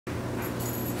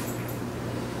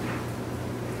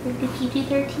With the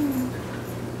PG-13.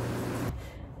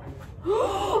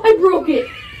 I broke it.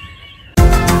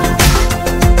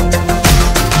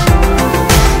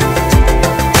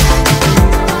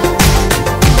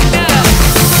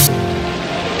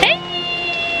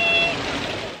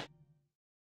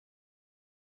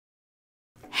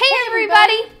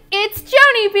 It's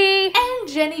Joanie B and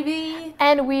Jenni B,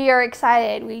 and we are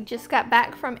excited. We just got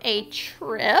back from a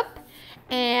trip,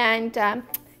 and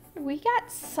we got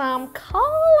some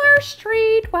Color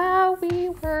Street while we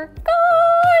were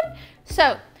gone.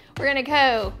 So we're gonna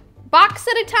go box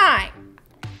at a time.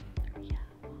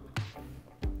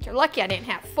 You're lucky I didn't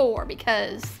have 4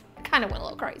 because I kind of went a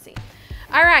little crazy.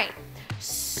 All right,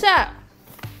 so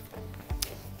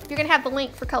you're gonna have the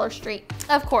link for Color Street,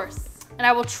 of course. And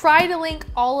I will try to link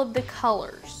all of the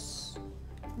colors.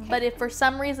 Okay. But if for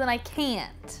some reason I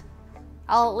can't,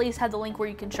 I'll at least have the link where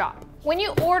you can shop. When you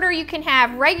order, you can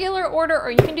have regular order or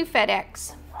you can do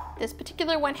FedEx. This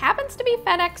particular one happens to be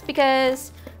FedEx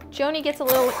because Joanie gets a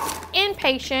little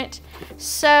impatient.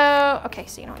 So, okay,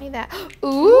 so you don't need that.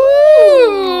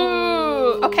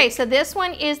 Ooh! Okay, so this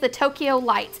one is the Tokyo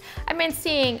lights. I've been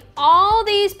seeing all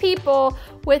these people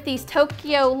with these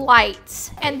Tokyo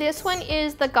lights. And this one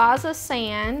is the Gaza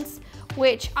Sands,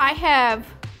 which I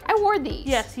wore these.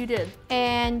 Yes, you did.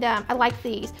 And I like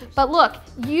these. But look,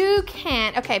 you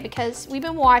can, okay, because we've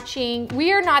been watching,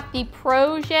 we are not the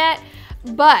pros yet,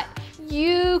 but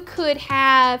you could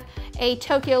have a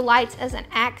Tokyo lights as an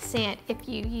accent if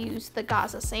you use the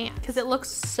Gaza Sand. Because it looks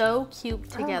so cute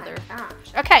together. Oh my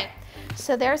gosh. Okay,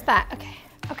 so there's that.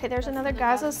 Okay, there's another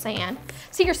Gaza Sand.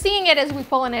 See, you're seeing it as we're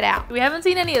pulling it out. We haven't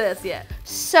seen any of this yet.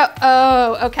 So,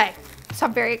 oh, okay. So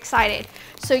I'm very excited.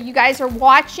 So you guys are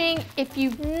watching. If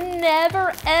you've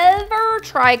never, ever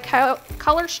tried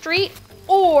Color Street,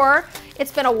 or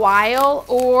it's been a while,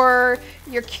 or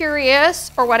you're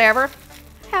curious, or whatever,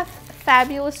 I have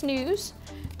fabulous news.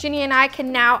 Jenni and I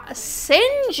can now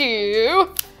send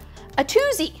you a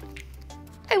twosie.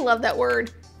 I love that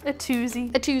word. A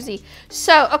twosie. A twosie.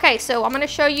 So, okay, so I'm gonna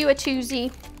show you a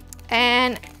twosie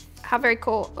and how very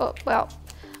cool. Oh, well,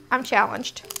 I'm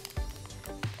challenged.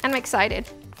 I'm excited.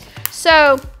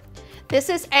 So, this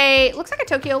is looks like a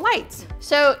Tokyo lights.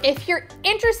 So if you're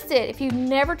interested, if you've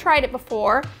never tried it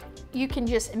before, you can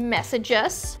just message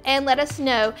us and let us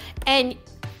know. And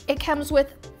it comes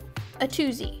with a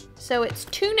twosie. So it's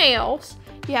 2 nails,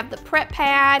 you have the prep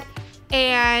pad,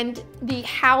 and the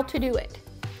how to do it.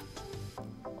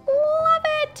 Love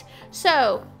it.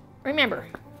 So remember,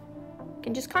 you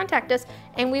can just contact us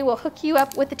and we will hook you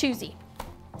up with the twosie.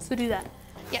 So do that.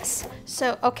 Yes.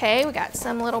 So, okay, we got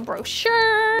some little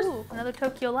brochures. Ooh, another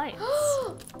Tokyo lights.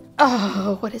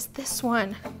 Oh, what is this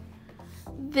one?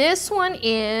 This one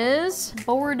is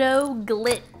Bordeaux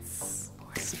Glitz.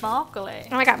 Sparkly.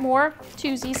 Oh, I got more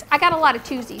twosies. I got a lot of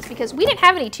twosies because we didn't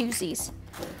have any twosies.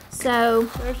 So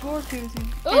there's more twosies.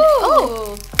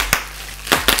 Ooh.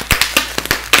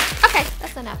 Okay,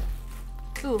 that's enough.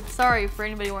 Ooh, sorry for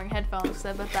anybody wearing headphones,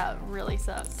 but that really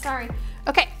sucks. Sorry.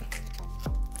 Okay.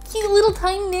 Cute little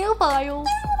tiny nail files.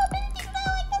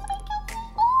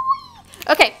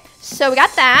 Okay, so we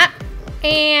got that.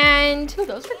 And ooh,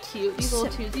 those are cute. These little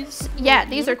twosies. Yeah,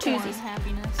 these are twosies.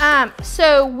 Happiness.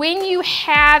 So when you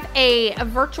have a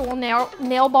virtual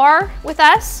nail bar with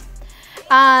us,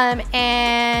 or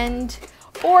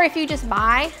if you just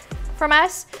buy from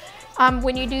us,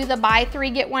 when you do the buy 3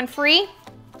 get 1 free,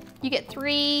 you get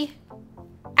 3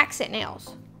 accent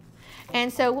nails.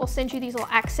 And so we'll send you these little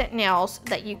accent nails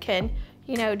that you can,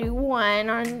 you know, do one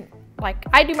on, like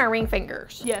I do my ring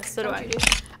fingers. Yes, so do I.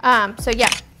 So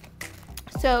yeah.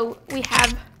 So we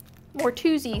have more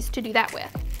twosies to do that with.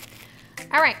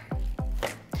 All right.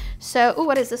 So, ooh,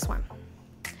 what is this one?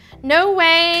 No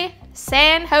Way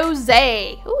San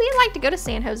Jose. Ooh, we like to go to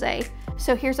San Jose.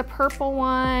 So here's a purple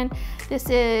one. This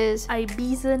is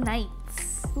Ibiza Nights.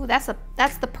 Ooh, that's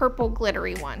the purple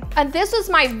glittery one. And this was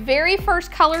my very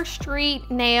first Color Street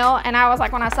nail, and I was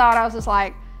like, when I saw it, I was just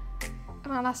like,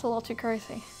 oh, that's a little too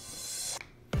crazy.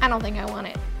 I don't think I want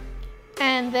it.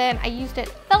 And then I used it,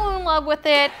 fell in love with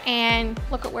it, and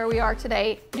look at where we are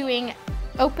today, doing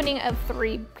opening of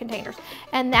 3 containers.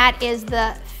 And that is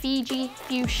the Fiji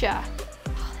Fuchsia.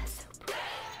 Oh, that's so pretty.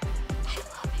 I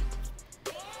love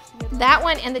it. That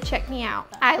one and the Check Me Out.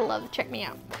 I love the Check Me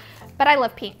Out. But I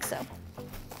love pink, so.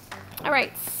 All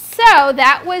right, so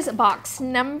that was box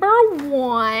number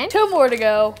 1. 2 more to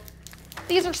go.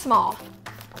 These are small,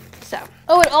 so.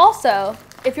 Oh, and also,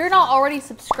 if you're not already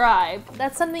subscribed,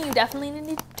 that's something you definitely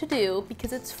need to do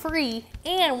because it's free.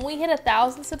 And when we hit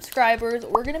 1,000 subscribers,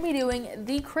 we're gonna be doing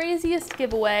the craziest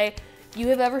giveaway you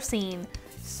have ever seen.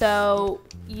 So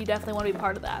you definitely want to be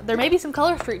part of that. There may be some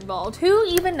Color Street involved. Who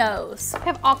even knows? We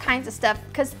have all kinds of stuff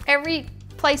because every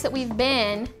place that we've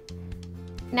been,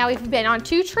 now we've been on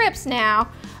 2 trips now.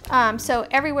 So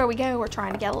everywhere we go, we're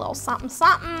trying to get a little something,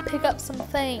 something. Pick up some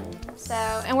things. So,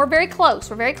 and we're very close.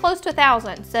 We're very close to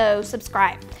 1,000. So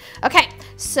subscribe. Okay,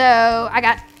 so I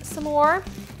got some more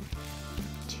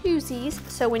twosies.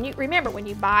 So when you remember, when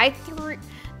you buy 3,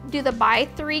 do the buy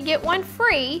 3 get 1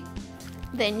 free,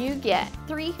 then you get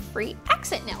 3 free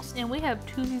accent nails. And we have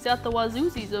twosies out the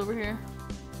wazoozies over here.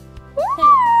 Woo!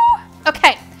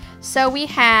 Okay, so we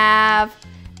have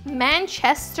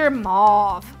Manchester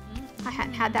Mauve. I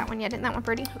hadn't had that one yet. Isn't that one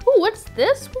pretty? Ooh, what's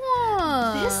this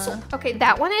one? Okay,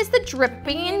 that one is the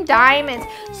Dripping in Diamonds.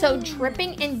 So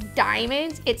Dripping in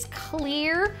Diamonds, it's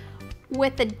clear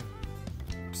with the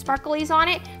sparklies on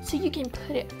it. So you can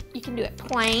put it, you can do it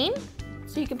plain.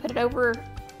 So you can put it over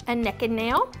a naked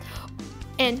nail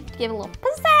and give it a little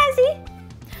pizzazzy.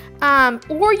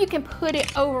 Or you can put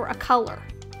it over a color.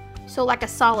 So like a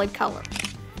solid color.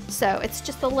 So it's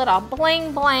just a little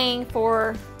bling bling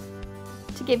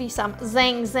to give you some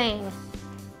zing zing.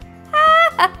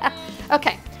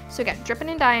 Okay, so we got Dripping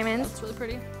in Diamonds. That's really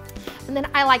pretty. And then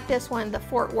I like this one, the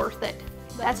Fort Worth It.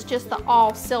 That's just the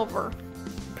all silver.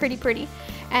 Pretty, pretty.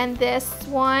 And this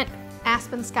one,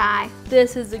 Aspen Sky.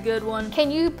 This is a good one.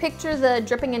 Can you picture the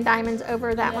Dripping in Diamonds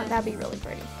over that one? That'd be really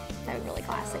pretty. That'd be really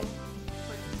classy.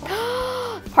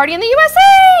 Party in the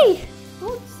USA!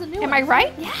 Oh, this is a new Am one. I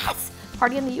right? Yes!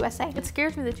 Party in the USA. It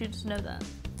scares me that you just know that.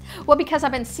 Well, because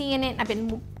I've been seeing it and I've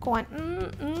been going,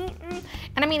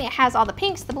 And I mean, it has all the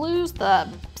pinks, the blues, the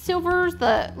silvers,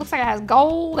 looks like it has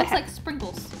gold. Looks like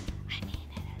sprinkles. I mean,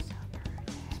 it is so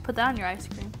pretty. Just put that on your ice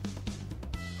cream.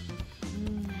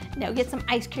 No, get some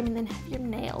ice cream and then have your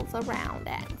nails around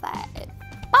it.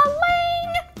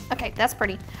 Bling! Okay, that's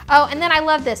pretty. Oh, and then I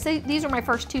love this. These are my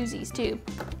first twosies too.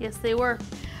 Yes, they were.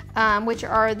 Which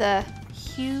are the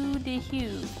Hue de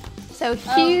Hue. So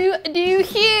Hue do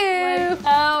Hue.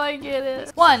 Oh, I get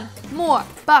it. 1 more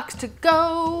box to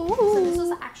go. So this is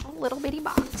an actual little bitty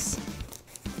box.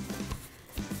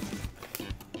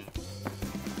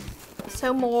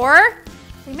 So more.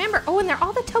 Remember, oh, and they're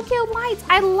all the Tokyo lights.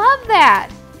 I love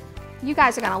that. You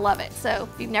guys are gonna love it. So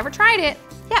if you've never tried it,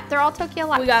 yep, they're all Tokyo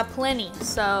lights. We got plenty,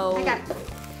 so. I got it.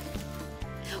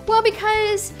 Well,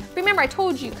 because remember I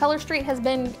told you Color Street has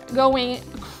been going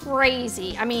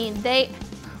crazy. I mean,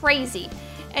 crazy.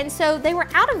 And so they were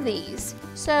out of these.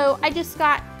 So I just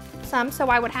got some so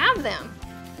I would have them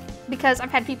because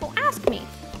I've had people ask me.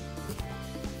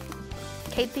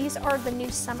 Okay, these are the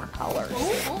new summer colors.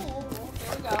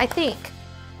 There we go. I think.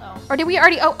 Oh. Or did we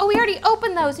already, oh, we already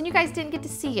opened those and you guys didn't get to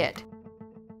see it.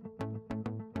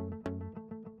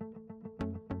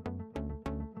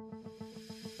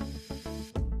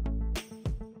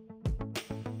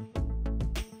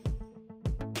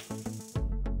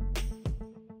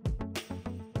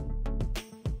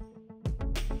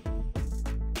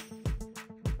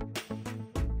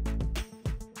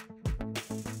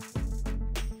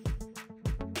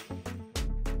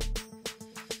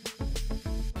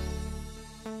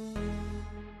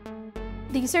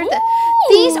 These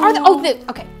are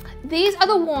okay. These are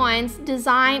the ones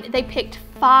designed, they picked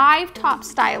 5 top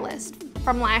stylists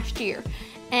from last year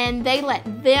and they let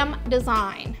them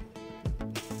design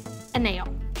a nail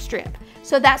strip.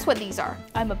 So that's what these are.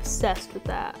 I'm obsessed with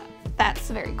that. That's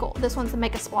very cool. This one's the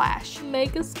Make a Splash.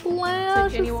 Make a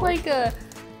splash. So It's like a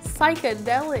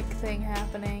psychedelic thing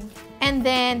happening. And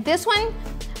then this one,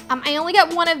 I only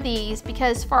got 1 of these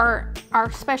because for our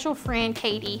special friend,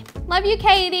 Katie. Love you,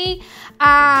 Katie.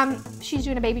 She's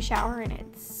doing a baby shower and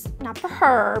it's not for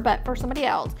her, but for somebody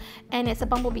else. And it's a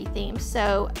bumblebee theme.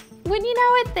 So when you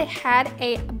know it, they had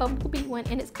a bumblebee one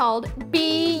and it's called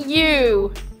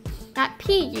BU. Not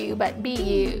PU, but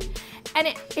BU.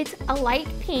 And it's a light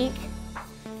pink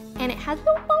and it has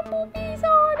little bumblebees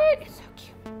on it. It's so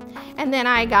cute. And then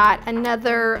I got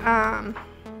another,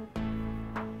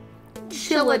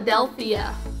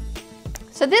 Philadelphia.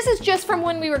 So this is just from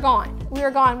when we were gone. We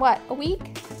were gone, what, a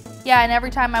week? Yeah, and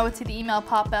every time I would see the email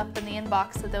pop up in the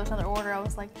inbox that there was another order, I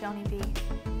was like, Joanie B,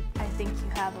 I think you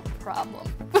have a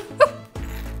problem.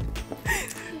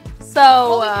 So,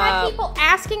 Well, we had people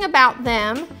asking about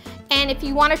them, and if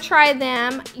you want to try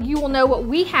them, you will know what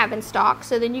we have in stock,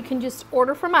 so then you can just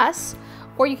order from us,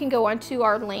 or you can go onto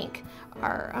our link,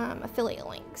 our affiliate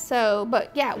link. So,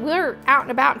 but yeah, we're out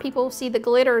and about, and people see the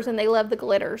glitters, and they love the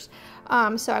glitters.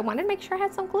 So I wanted to make sure I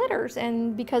had some glitters,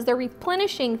 and because they're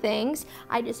replenishing things,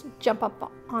 I just jump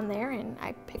up on there and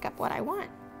I pick up what I want.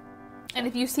 and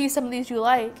if you see some of these you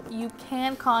like, you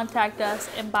can contact us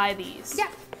and buy these. Yeah.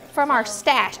 from our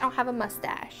stash. I don't have a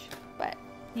mustache, but.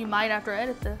 You might after I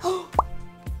edit this.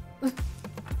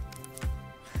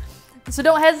 So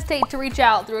don't hesitate to reach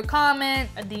out through a comment,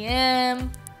 a DM.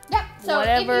 Yep, so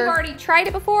whatever. If you've already tried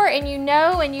it before and you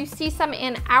know and you see some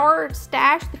in our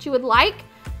stash that you would like,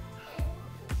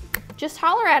 just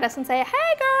holler at us and say,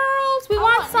 hey girls, we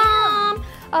want some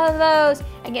of those.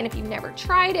 Again, if you've never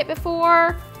tried it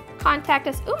before, contact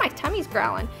us. Ooh, my tummy's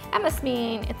growling. That must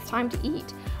mean it's time to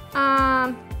eat.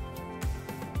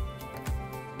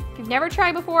 If you've never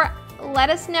tried before, let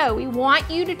us know. We want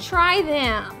you to try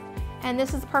them. And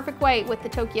this is the perfect way with the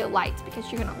Tokyo lights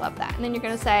because you're gonna love that. And then you're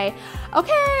gonna say,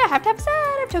 okay, I have to have a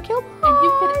set of Tokyo lights. And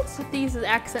you could put these as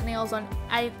accent nails on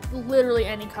literally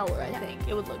any color, I think.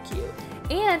 It would look cute.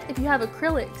 And if you have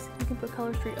acrylics, you can put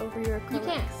Color Street over your acrylics. You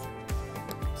can.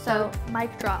 So,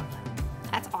 mic drop.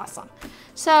 That's awesome.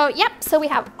 So, yep, so we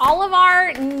have all of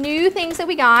our new things that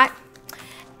we got.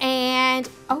 And,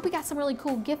 oh, we got some really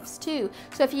cool gifts too.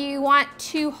 So if you want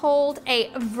to hold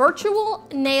a virtual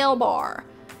nail bar,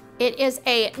 it is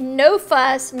a no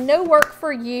fuss, no work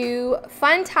for you,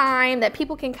 fun time that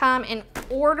people can come and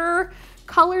order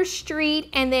Color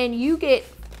Street and then you get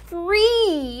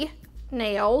free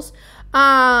nails.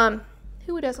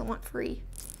 Who doesn't want free?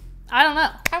 I don't know.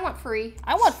 I want free.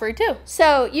 I want free too.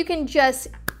 So you can just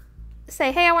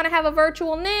say, hey, I want to have a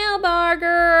virtual nail bar,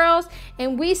 girls.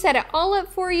 And we set it all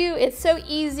up for you. It's so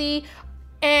easy.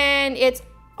 And it's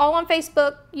all on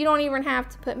Facebook. You don't even have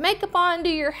to put makeup on, do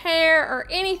your hair or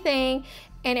anything.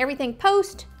 And everything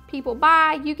post, people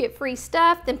buy, you get free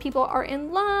stuff. Then people are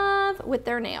in love with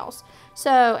their nails.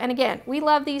 So, and again, we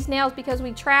love these nails because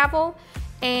we travel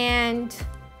and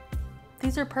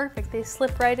these are perfect. They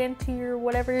slip right into your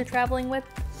whatever you're traveling with.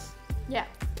 Yeah.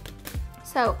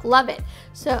 So love it.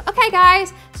 So, okay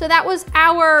guys, so that was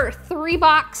our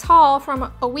 3-box haul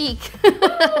from a week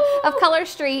of Color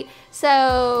Street.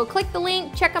 So click the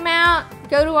link, check them out,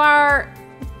 go to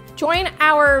join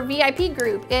our VIP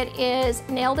group. It is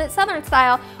Nailed It Southern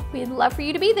Style. We'd love for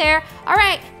you to be there. All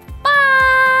right,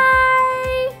 bye.